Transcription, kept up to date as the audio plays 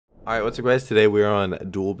Alright, what's up guys? Today we're on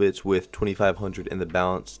Dual Bits with 2,500 in the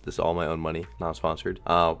balance. This is all my own money, not sponsored.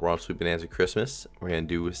 We're on Sweet Bonanza XMAS. We're gonna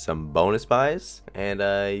do some bonus buys. And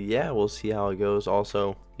yeah, we'll see how it goes.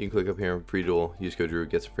 Also, you can click up here in free duel, use code Drew,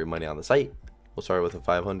 get some free money on the site. We'll start with a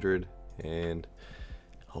 500 and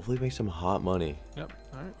hopefully make some hot money. Yep.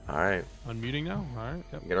 Alright. Alright. Unmuting now. Alright.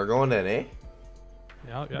 Yep. Get her going then, eh?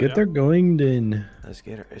 Yeah. Get her going then. Let's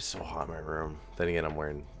get her. It's so hot in my room. Then again, I'm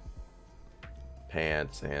wearing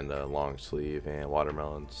pants and a long sleeve and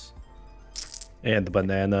watermelons. And the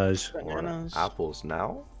bananas. Or apples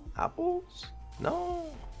now? Apples? No.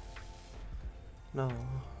 No.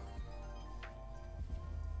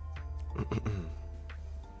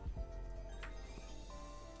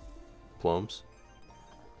 Plums.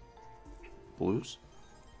 Blues.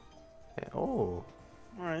 Yeah, oh.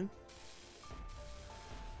 Alright.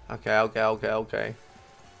 Okay. Okay.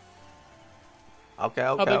 How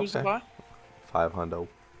big was the buy? 500.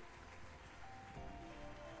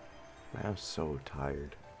 Man, I'm so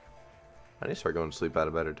tired. I need to start going to sleep at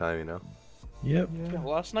a better time, you know? Yep. Yeah,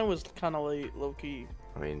 last night was kind of late, low key.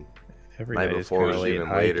 I mean, Every night night is before kinda was late, even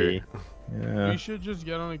high later. key. Yeah. You should just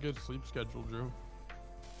get on a good sleep schedule, Drew.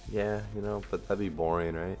 Yeah, you know, but that'd be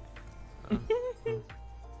boring, right? It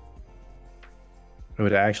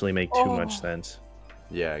would actually make too much sense.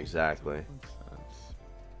 Yeah, exactly. Makes sense.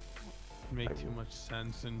 Make too much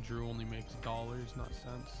sense, and Drew only makes dollars, not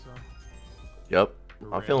cents. So. Yep. I'm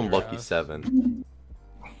Right feeling your lucky ass. 7.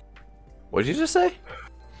 What'd you just say?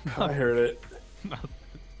 I heard it.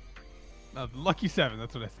 No, lucky 7.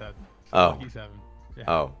 That's what I said. Oh. Lucky 7. Yeah.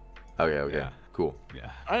 Oh. Okay. Yeah. Cool. Yeah.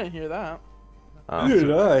 I didn't hear that. Neither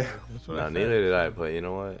did I. That's what No, I said. neither did I, but you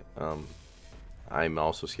know what? I'm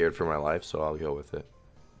also scared for my life, so I'll go with it.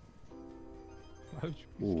 Why would you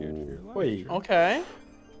be scared for your life? Wait. Okay.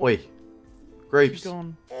 Oi. Grapes. Keep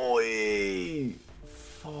going. Oi.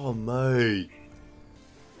 Oh, mate.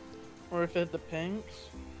 Or if it hit the pinks.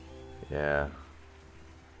 Yeah.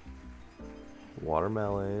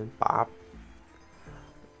 Watermelon. Pop.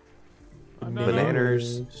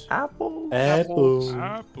 Bananas. Apples. Apples. Apples.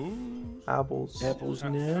 Apples. Apples Apples. no.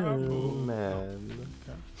 Man.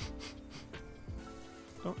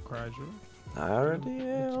 Don't cry, Drew. I already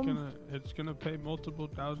am. It's gonna pay multiple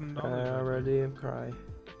 $1,000. I already am cry.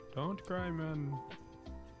 Don't cry, man.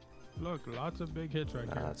 Look, lots of big hits right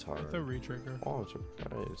here. That's hard. With a retrigger. Oh,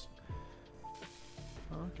 surprise.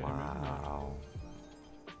 Okay, Wow.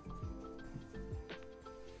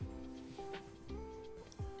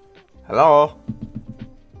 Hello?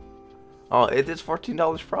 Oh, it is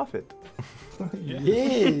 $14 profit.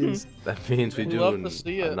 Yes. That means we We'd do love to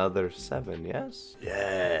see it. another 7, yes?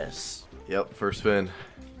 Yes. Yep, first spin.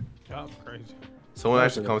 Job crazy. Someone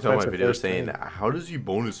That's actually a- commented on my that's a video first saying, spin. how does he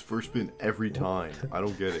bonus first spin every time? I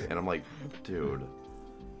don't get it. And I'm like, dude,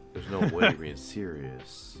 there's no way you're being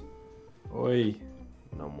serious. Oi.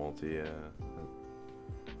 No multi,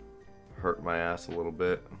 hurt my ass a little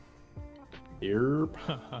bit. Yerp.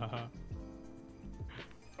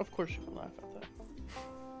 Of course you can laugh at that.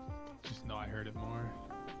 Just know I heard it more.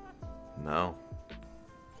 No.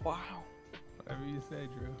 Wow. Whatever you say,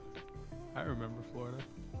 Drew. I remember Florida.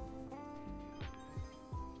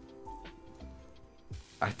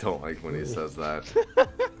 I don't like when he says that.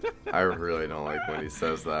 I really don't like when he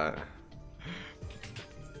says that.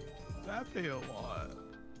 That'd be a lot.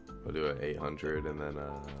 We'll do an 800 and then,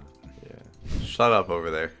 yeah. Shut up over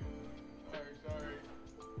there. Sorry.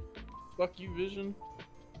 Fuck you, Vision.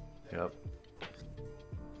 Yep.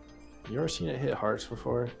 You ever seen it hit hearts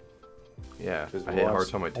before? Yeah, 'Cause I hit once-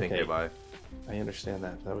 hearts on my 10K okay. buy. I understand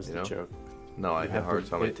that. That was You the know? joke. No, I You hit have to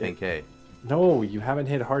hearts on my hit- 10K. No, you haven't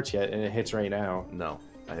hit hearts yet, and it hits right now. No,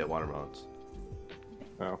 I hit watermelons.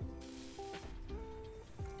 Oh.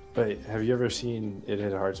 But have you ever seen it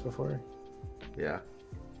hit hearts before? Yeah.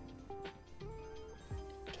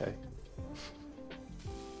 Okay.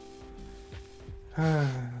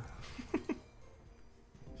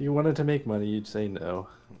 If you wanted to make money, you'd say no.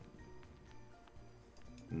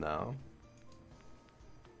 No,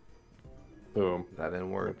 Boom. that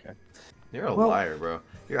didn't work. Okay. You're a Well, liar, bro.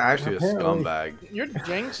 You're actually a apparently- scumbag. You're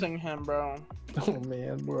jinxing him, bro. Oh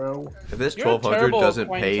man, bro. If this You're a 1200 terrible doesn't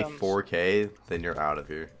pay acquaintance. 4K, then you're out of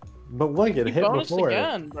here. But look, it You hit bonused before.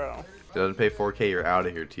 again, bro. If it doesn't pay 4K, you're out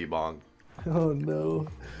of here, T-Bong. Oh no.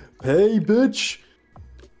 Hey, bitch.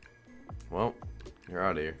 Well, you're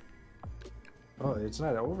out of here. Oh, it's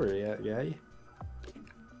not over yet, guy.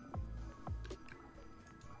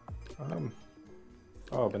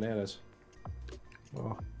 Oh, bananas.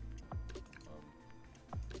 Oh.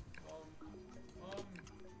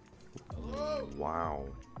 Wow.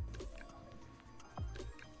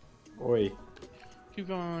 Oi. Keep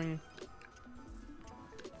going.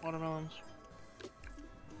 Watermelons.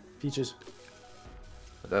 Peaches.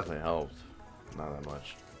 It definitely helped. Not that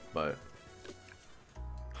much, but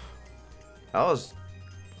that was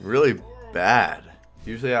really bad.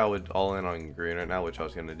 Usually I would all in on green right now, which I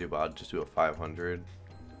was gonna do, but I'll just do a 500.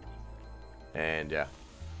 And yeah,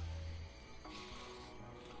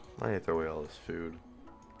 I need to throw away all this food.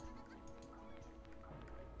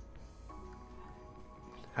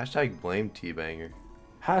 Hashtag blame T-Banger.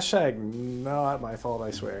 Hashtag not my fault,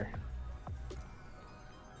 I swear.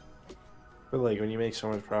 But like when you make so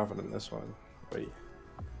much profit in this one, wait.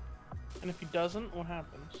 And if he doesn't, what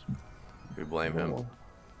happens? We blame him. Oh.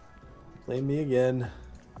 Blame me again.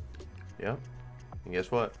 Yep. And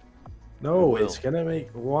guess what? No, We will. it's gonna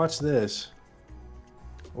make. Watch this.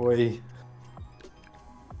 Wait.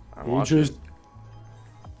 I'm You watching. just.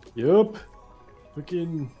 Yup.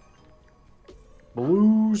 Fucking.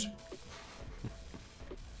 Blues.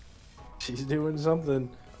 She's doing something.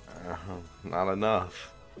 Not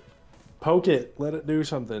enough. Poke it. Let it do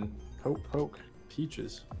something. Poke, poke.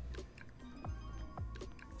 Peaches.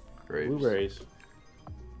 Grapes. Blueberries.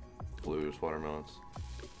 Blues, watermelons.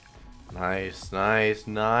 Nice, nice,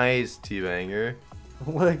 nice, T-Banger.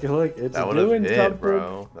 Look, it's That would have doing hit, something.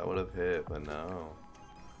 bro. That would have hit, but no.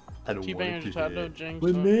 I don't want T-Banger it just to had no hit. jinx.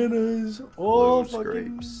 Bananas. Oh, Blues, fucking.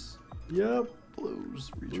 grapes. Yep. Blues,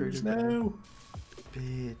 Blues retrade now.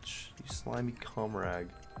 Bitch, you slimy comrade.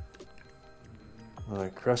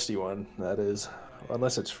 Crusty one, that is.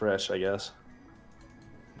 Unless it's fresh, I guess.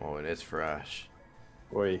 Oh, and it's fresh.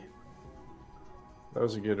 Boy. That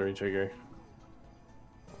was a good retrigger.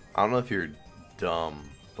 I don't know if you're dumb,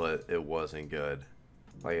 but it wasn't good.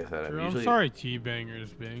 Like I said, I'm Drew, I'm usually. sorry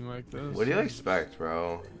T-Bangers being like this. What do you expect,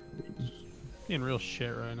 bro? Being real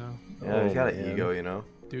shit right now. Yeah, he's Oh, got an man. ego, you know?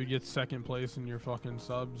 Dude gets second place in your fucking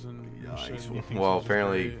subs and shit, and he thinks Well, he's just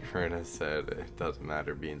apparently, great. Kern has said it doesn't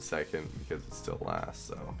matter being second because it still lasts,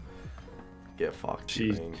 so. Get fucked,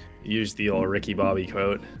 She T-Bang. used the old Ricky Bobby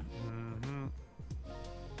quote. Mhm.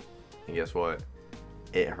 And guess what?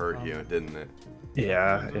 It hurt you, didn't it?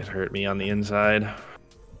 Yeah, it hurt me on the inside.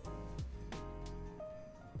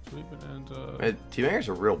 Sweet Bonanza. Man, T-Banger's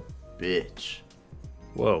a real bitch.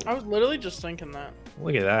 Whoa, I was literally just thinking that.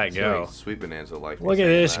 look at that I feel go. like Sweet Bonanza like me Look at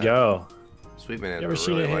saying this that. go. Sweet Bonanza You ever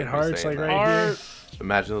seen really it hit like me hearts saying like that. right here? Heart.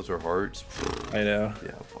 Imagine those were hearts. I know.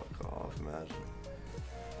 Yeah, fuck off, imagine.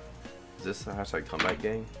 Is this the hashtag comeback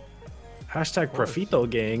gang? Hashtag Profito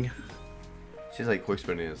gang. She's like quick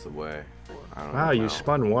spinning is the way. I don't Wow, know. you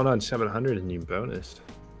spun 1 on 700 and you bonused.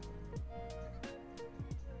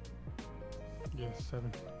 Yeah,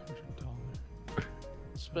 $700.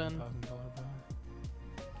 Spin. $1,000 back.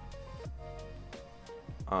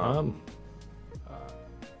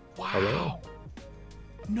 Wow. Hello?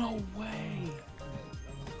 No way.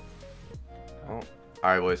 Well,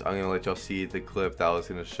 alright, boys, I'm gonna let y'all see the clip that was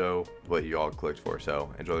gonna show what you all clicked for. So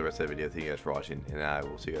enjoy the rest of the video. Thank you guys for watching, and I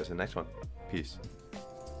will see you guys in the next one. Peace.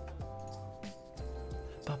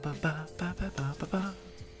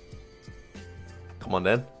 Come on,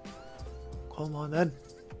 then. Come on, then.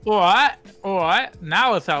 What? What?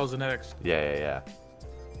 Now 1000x. Yeah.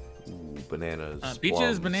 Ooh, bananas. Peaches,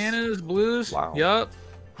 plums. bananas, blues. Wow. Yup.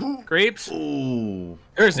 Grapes. Ooh.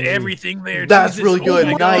 There's everything there. That's Jesus. really good.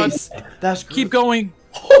 Oh my God. Nice. That's Keep good. going.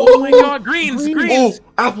 Oh my God. Greens. Greens.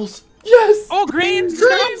 Oh, apples. Yes. Oh, greens.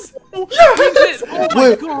 Greens. Greens. Yes. Oh my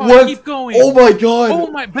Wait, God. what? Keep going. Oh my god. Oh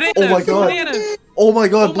my bananas. Oh my God. Bananas. Oh my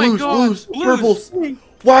god. Oh my Blues. God. Blues. Blues. Purples.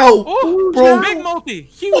 Wow. Oh, bro. big multi.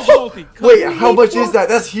 Huge multi. Wait, how much is that?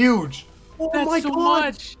 That's huge. That's my so God.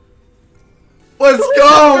 much. Let's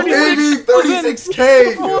go, 36. baby.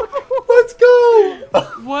 36K. Let's go.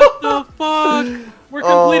 What the fuck? We're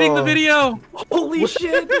completing the Oh. video. Holy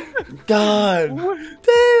shit. God.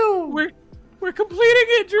 Damn. We're completing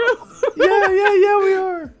it, Drew. Yeah, we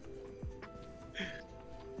are.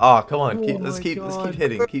 Oh, come on. Let's my keep God.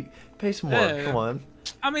 hitting. Pay some more. Yeah. Come on.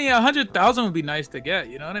 I mean, 100,000 would be nice to get.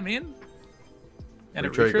 You know what I mean? And a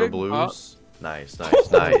Retrig retrig. blues. Nice.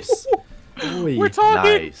 We're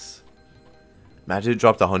talking. Nice. Imagine it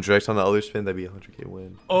dropped 100x on the other spin. That'd be a 100k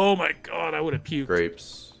win. Oh my God, I would have puked.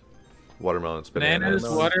 Grapes. Watermelons. Bananas,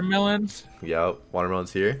 Bananas. watermelons, Yep.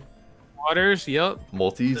 Watermelons here. waters. Yup.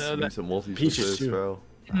 Multis. The- Need some multis. Peaches with this, too. bro.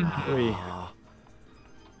 Wait.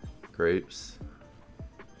 Grapes.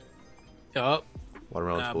 Yup.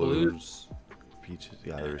 Watermelons. Blues. Blues. Peaches.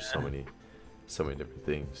 Yeah, there's so many different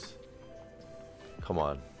things. Come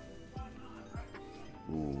on.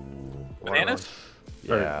 Ooh. Bananas.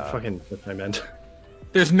 Or Yeah. fucking, what I meant.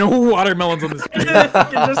 There's no watermelons on this. You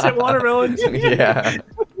just hit watermelons. Yeah.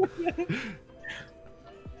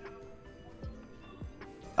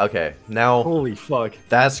 Okay, now Holy fuck.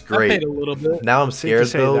 that's I great. paid a little bit. Now I'm Safe to scared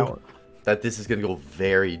say though that one- that this is gonna go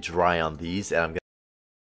very dry on these, and I'm gonna